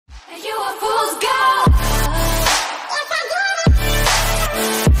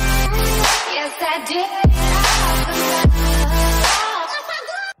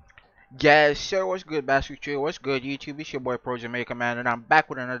Yes, sir. What's good, Basketrio? What's good, YouTube? It's your boy Pro Jamaica Man, and I'm back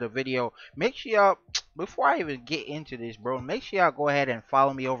with another video. Make sure y'all, before I even get into this, bro, make sure y'all go ahead and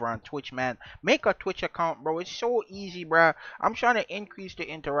follow me over on Twitch, man. Make a Twitch account, bro. It's so easy, bro. I'm trying to increase the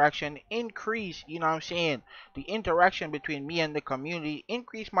interaction, you know what I'm saying, the interaction between me and the community,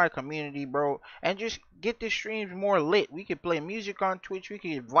 increase my community, bro, and just get the streams more lit. We could play music on Twitch, we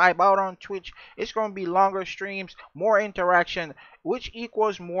could vibe out on Twitch. It's gonna be longer streams, more interaction, which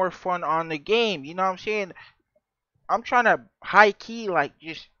equals more fun on the game. You know what I'm saying? I'm trying to high key like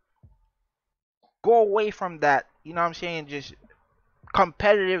just go away from that. You know what I'm saying? Just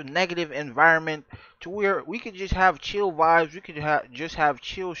competitive negative environment to where we could just have chill vibes, we could just have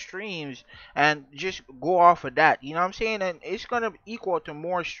chill streams and just go off of that, you know what I'm saying? And it's gonna equal to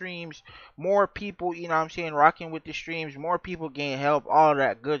more streams, more people, you know what I'm saying, rocking with the streams, more people getting help, all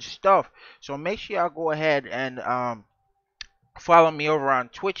that good stuff. So make sure y'all go ahead and follow me over on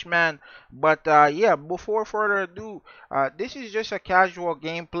Twitch, man. But yeah, before further ado, this is just a casual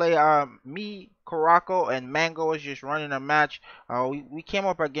gameplay. Me, Karako, and Mango is just running a match. We came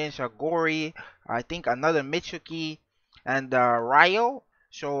up against a Gori, I think another Mitsuki, and Ryo.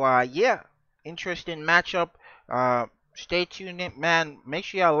 So yeah, interesting matchup. Stay tuned, man. Make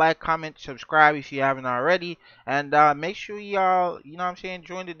sure y'all like, comment, subscribe if you haven't already, and make sure y'all, you know what I'm saying,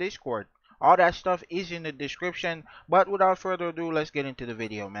 join the Discord. All that stuff is in the description. But without further ado, let's get into the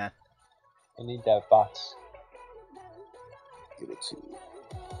video, man. I need that box. Give it to you.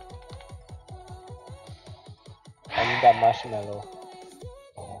 I need that marshmallow.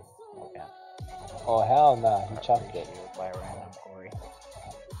 Okay. Oh hell nah, he chucked it. By random Gori.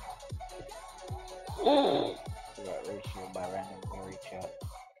 Got ratio by random Gori chat.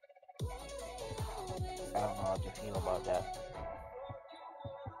 I don't know how to feel about that.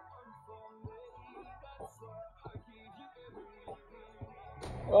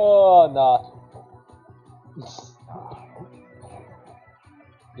 Oh nah.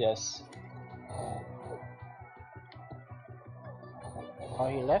 Yes. Oh,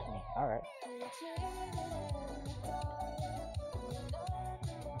 he left me. Alright.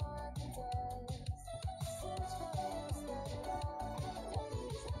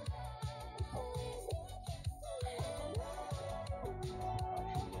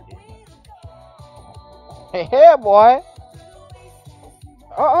 Hey, boy.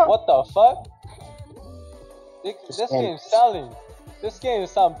 What the fuck? This game's selling. This game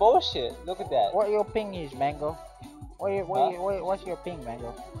is some bullshit. Look at that. What your ping is, Mango? What's your ping,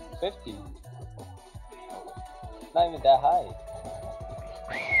 Mango? 50. Not even that high.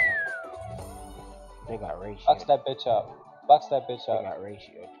 They got ratio. Box that bitch up. Box that bitch up. They got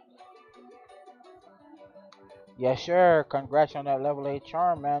ratio. Yes, sir. Congrats on that level 8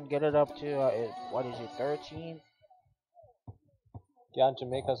 charm, man. Get it up to, what is it, 13? Get on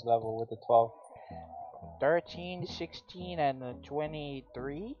Jamaica's level with the 12. 13, 16, and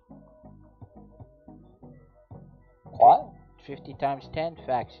 23? What? 50 times 10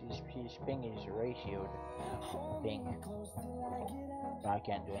 facts. His ping is ratioed. Ping. No, I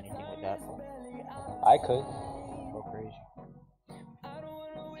can't do anything with that. I could. Go crazy.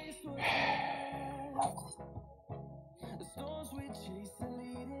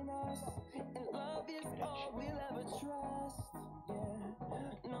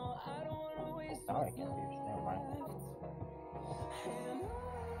 Now I can do it. Never mind.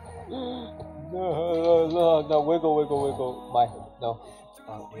 No, wiggle. No.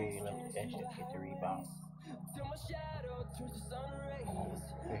 Oh, there you let that shit get the rebound.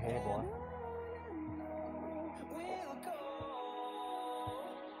 Hey, boy.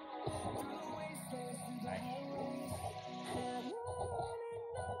 Nice.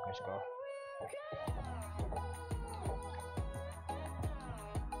 Let's go.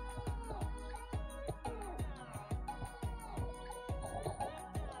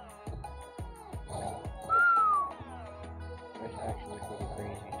 That's actually pretty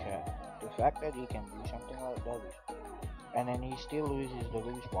crazy, chat. The fact that he can do something like that is, and then he still loses the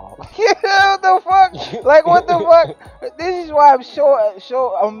loose ball. What the fuck? Like, what the fuck? This is why I'm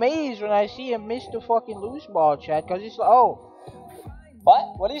so amazed when I see him miss the fucking loose ball, chat. Cause it's like, oh.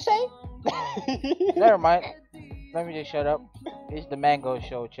 What? What do you say? Never mind. Let me just shut up. It's the Mango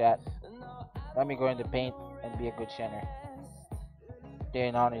Show, chat. Let me go in the paint and be a good center.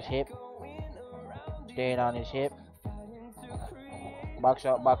 Staying on his hip. Staying on his hip. Box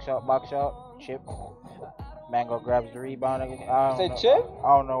out. Chip. Mango grabs the rebound again. Chip?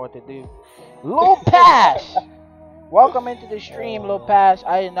 I don't know what to do. Low pass! Welcome into the stream, Low Pass.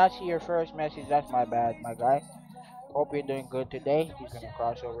 I did not see your first message. That's my bad, my guy. Hope you're doing good today. He's gonna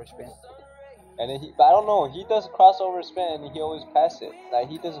crossover spin. And then but I don't know, he does crossover spin and he always pass it. Like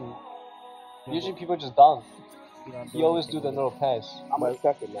he doesn't Usually people just dunk. He don't He do always anything do the with it. little pass. I'm But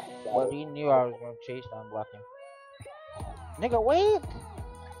expecting that. but he knew I was gonna chase down block him. Nigga, wait.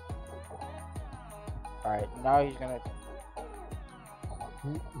 All right, now he's gonna.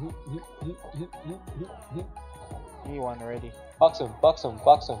 He won already. Box him, box him,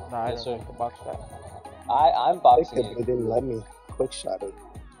 box him. No, I Yes, don't sir. think the box that. I'm They boxing could, him. they didn't let me quick shot it.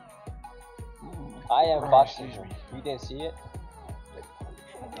 I am Oh, boxing excuse him. me. You didn't see it?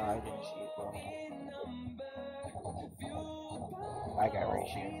 No, I didn't see it, bro. I got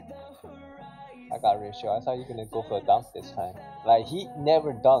ratio. I got ratio. I thought you were gonna go for a dunk this time. Like he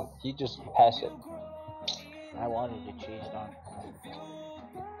never dunked. He just passed it. I wanted to chase down.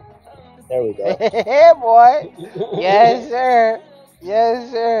 There we go. Hey, boy. Yes, sir.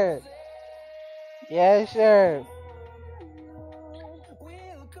 Yes, sir. Yes, sir.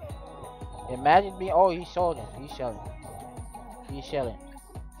 Imagine being. Oh, he's sold it. He's selling. He's selling.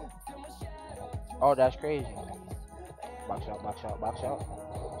 Oh, that's crazy. Box out, box out, box out.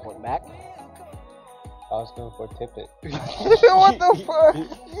 Put back. I was going for tip it. What the fuck?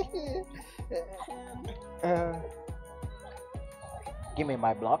 Give me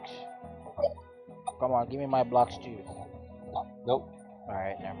my blocks. Come on, give me my blocks too. Nope.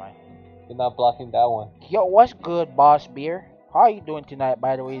 Alright, never mind. You're not blocking that one. Yo, what's good, Boss Beer? How you doing tonight,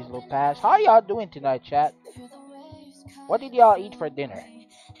 by the way, his little pass? How y'all doing tonight, chat? What did y'all eat for dinner?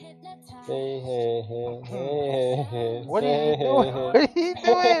 Hey, hey, hey, hey, hey. What is he doing? What is he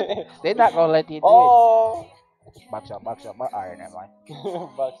doing? They're not gonna let you do Oh! it. Box up, box up. Alright, never mind.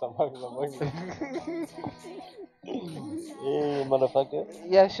 Box him, box him, box him. Hey, motherfucker.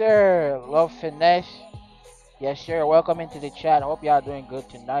 Yes, sir. Love finesse. Yes, sir. Welcome into the chat. Hope y'all doing good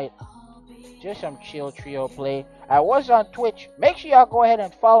tonight. Just some chill trio play. I was on Twitch. Make sure y'all go ahead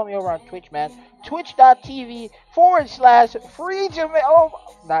and follow me over on Twitch, man. Twitch.tv/free Jamaica. Oh,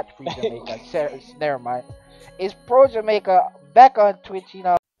 not free Jamaica. Never mind. It's Pro Jamaica back on Twitch, you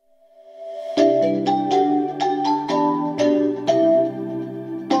know.